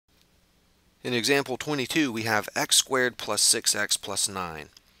In example 22, we have x squared plus 6x plus 9.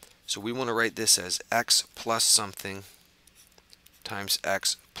 So we want to write this as x plus something times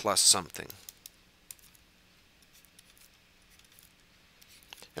x plus something.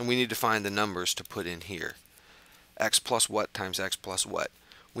 And we need to find the numbers to put in here. X plus what times x plus what?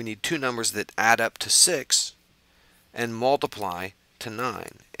 We need two numbers that add up to 6 and multiply to 9.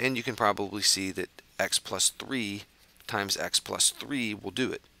 And you can probably see that x plus 3 times x plus 3 will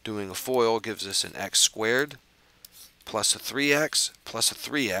do it. Doing a FOIL gives us an x squared plus a 3x plus a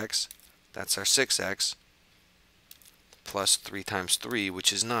 3x, that's our 6x, plus 3 times 3,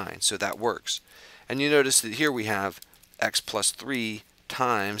 which is 9. So that works. And you notice that here we have x plus 3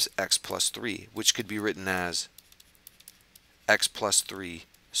 times x plus 3, which could be written as x plus 3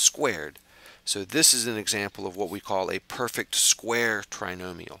 squared. So this is an example of what we call a perfect square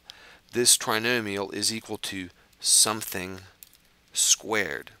trinomial. This trinomial is equal to something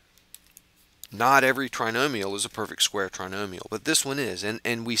squared. Not every trinomial is a perfect square trinomial, but this one is,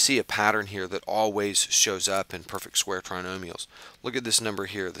 and we see a pattern here that always shows up in perfect square trinomials. Look at this number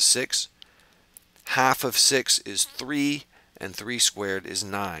here, the 6. Half of 6 is 3, and 3 squared is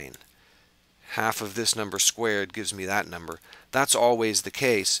 9. Half of this number squared gives me that number. That's always the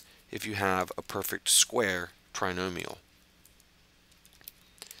case if you have a perfect square trinomial.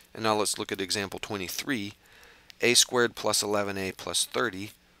 And now let's look at example 23. A squared plus 11a plus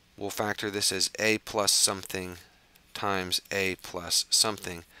 30. We'll factor this as a plus something times a plus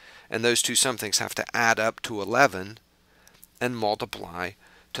something. And those two somethings have to add up to 11 and multiply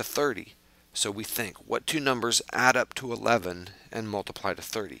to 30. So we think, what two numbers add up to 11 and multiply to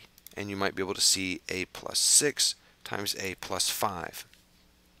 30? And you might be able to see a plus 6 times a plus 5.